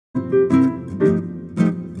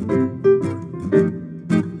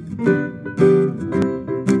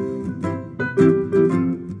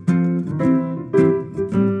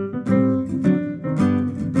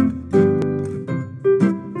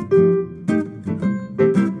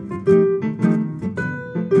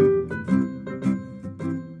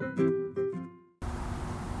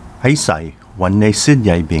Haisai, Wanne Sid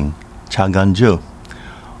Yaibing, Chaganju.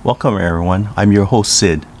 Welcome everyone, I'm your host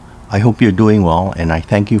Sid. I hope you're doing well and I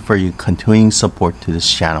thank you for your continuing support to this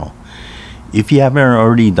channel. If you haven't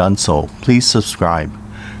already done so, please subscribe.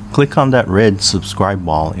 Click on that red subscribe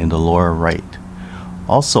ball in the lower right.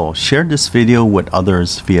 Also, share this video with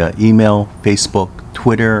others via email, Facebook,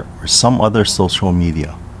 Twitter, or some other social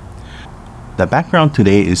media. The background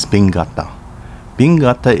today is Bingata.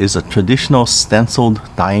 Bingata is a traditional stenciled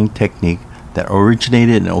dyeing technique that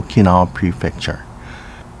originated in Okinawa Prefecture.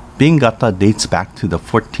 Bingata dates back to the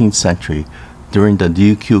 14th century during the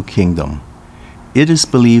Ryukyu Kingdom. It is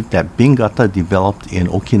believed that Bingata developed in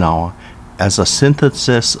Okinawa as a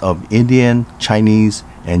synthesis of Indian, Chinese,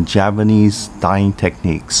 and Japanese dyeing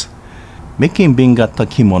techniques. Making Bingata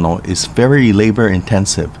kimono is very labor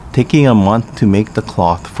intensive, taking a month to make the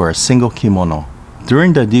cloth for a single kimono.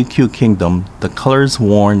 During the Ryukyu Kingdom, the colors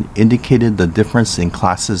worn indicated the difference in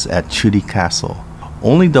classes at Churi Castle.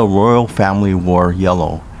 Only the royal family wore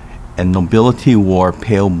yellow, and nobility wore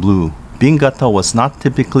pale blue. Bingata was not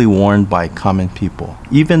typically worn by common people.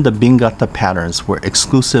 Even the Bingata patterns were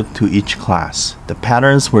exclusive to each class. The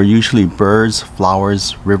patterns were usually birds,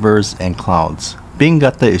 flowers, rivers, and clouds.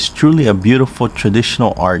 Bingata is truly a beautiful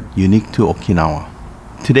traditional art unique to Okinawa.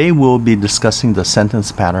 Today we will be discussing the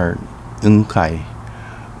sentence pattern nkai.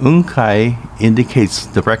 Nkai indicates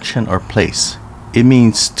direction or place. It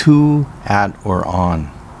means to, at, or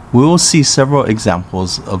on. We will see several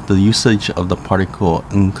examples of the usage of the particle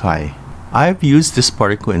nkai. I have used this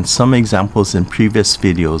particle in some examples in previous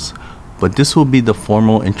videos, but this will be the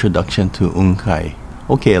formal introduction to nkai.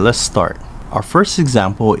 Okay, let's start. Our first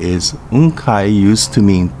example is nkai used to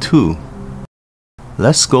mean to.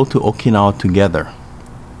 Let's go to Okinawa together.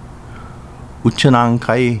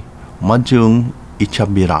 Uchinaguchi Study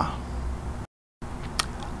Ichabira.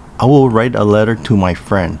 I will write a letter to my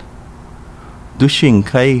friend.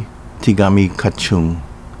 Dushinkai tigami kachung.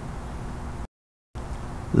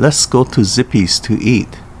 Let's go to Zippy's to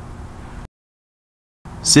eat.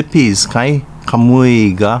 Zippy's kai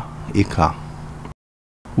kamui ga ika.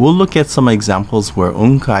 We'll look at some examples where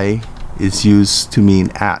nkai is used to mean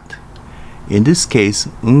at. In this case,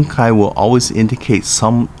 nkai will always indicate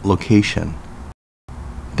some location.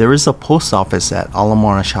 There is a post office at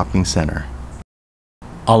Alamana Shopping Center.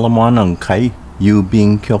 Alamana nkai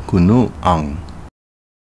yubin kyoku nu ang.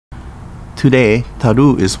 Today,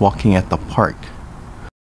 Taru is walking at the park.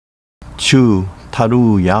 Chu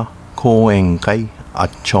Taru ya koen kai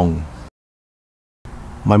achong.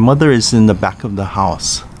 My mother is in the back of the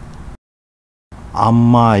house.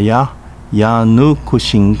 Amma ya nu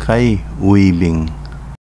kushinkai uibing.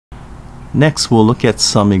 Next, we'll look at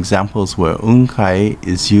some examples where nkai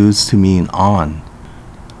is used to mean on.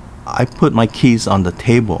 I put my keys on the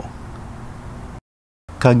table.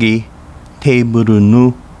 Kagi teiburu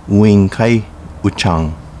nu uinkai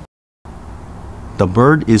uchang. The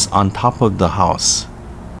bird is on top of the house.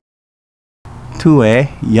 Tue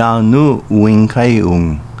ya nu uinkai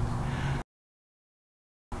ung.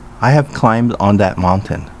 I have climbed on that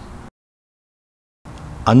mountain.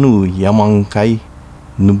 Anu yamankai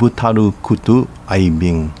Nubutaru kutu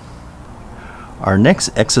aibing. Our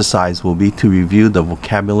next exercise will be to review the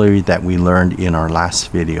vocabulary that we learned in our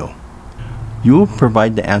last video. You will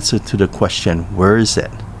provide the answer to the question, where is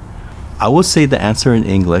it? I will say the answer in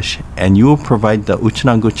English and you will provide the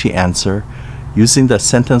Uchinaguchi answer using the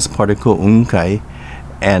sentence particle nkai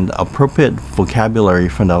and appropriate vocabulary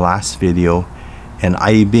from the last video and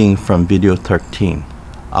aibing from video 13.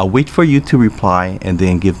 I'll wait for you to reply and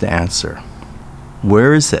then give the answer.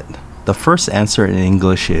 Where is it? The first answer in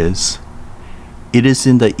English is, it is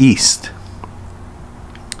in the east.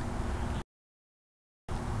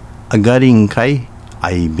 Agarin kai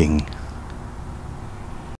aibing.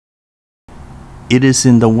 It is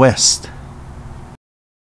in the west.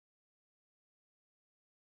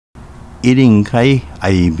 Irin kai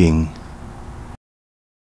aibing.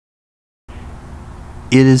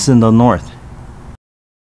 It is in the north.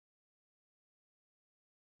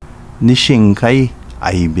 Nishin kai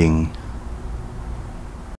aibing.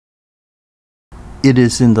 It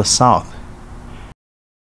is in the south.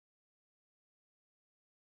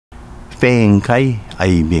 Fein kai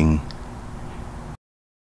aibing.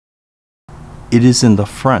 It is in the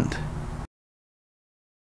front.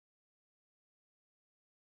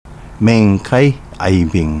 nkai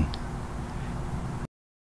aibing.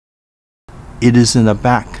 It is in the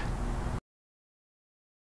back.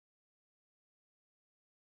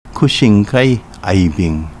 Kushinkai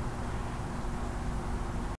aibing.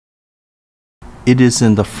 It is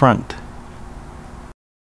in the front.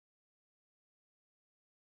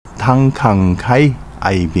 Tangkankai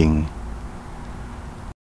aibing.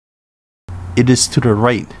 It is to the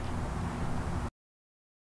right.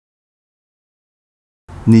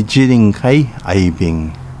 Nijirinkai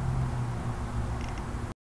aibing.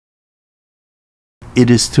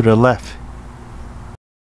 It is to the left.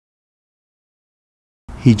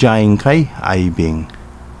 Hijainkai aibing.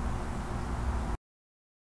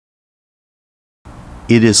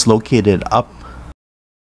 It is located up.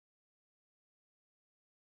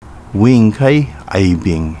 Winkai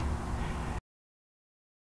aibing.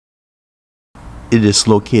 It is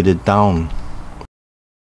located down.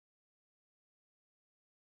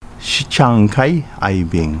 Shichankai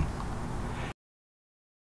aibing.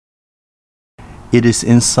 It is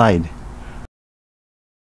inside.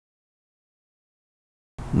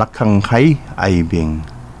 Nakangkai aibing.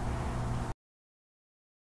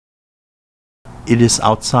 It is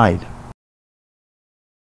outside.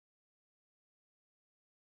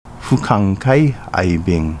 Fukangkai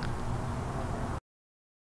aibing.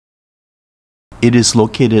 It is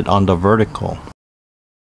located on the vertical.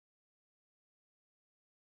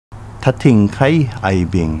 Tatinkai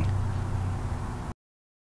aibing.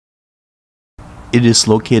 It is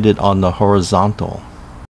located on the horizontal.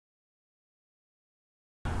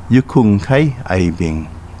 Yukunkai aibing.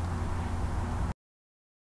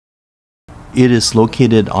 It is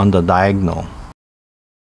located on the diagonal.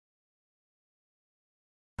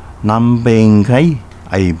 Nambengai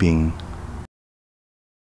aibing.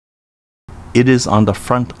 It is on the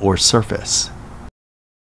front or surface.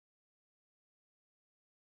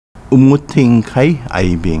 Umutinkai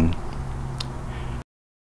aibing.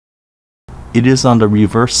 It is on the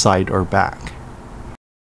reverse side or back.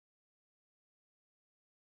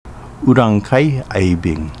 Urankai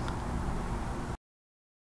aibing.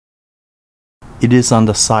 It is on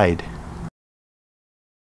the side.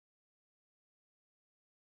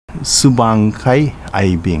 Subankai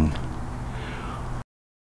aibing.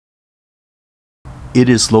 It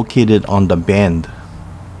is located on the band.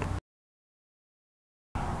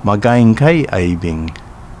 Magainkai aibing.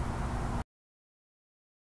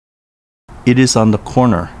 It is on the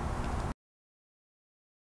corner.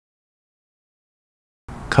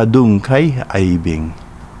 Kadunkai aibing.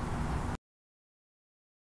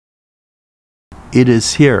 It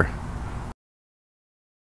is here.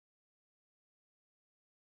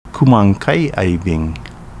 Kumankai aibing.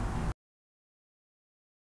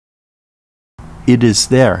 It is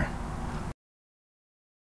there.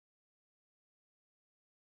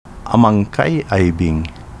 Amangkai aibing.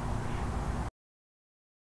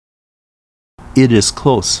 It is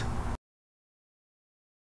close.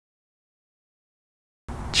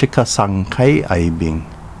 Chikasankai aibing.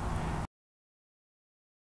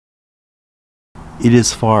 It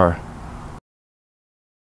is far.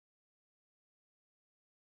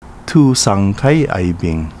 Tusankai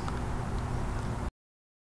aibing.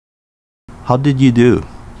 How did you do?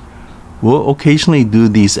 We'll occasionally do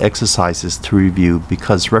these exercises to review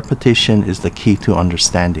because repetition is the key to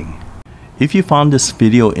understanding. If you found this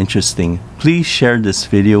video interesting, please share this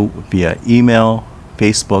video via email,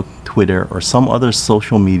 Facebook, Twitter, or some other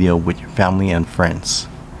social media with your family and friends.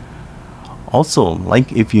 Also,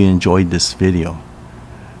 like if you enjoyed this video.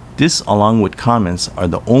 This, along with comments, are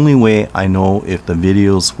the only way I know if the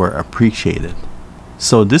videos were appreciated.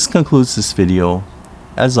 So this concludes this video.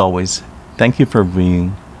 As always, thank you for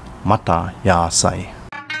viewing. Mata yaasai.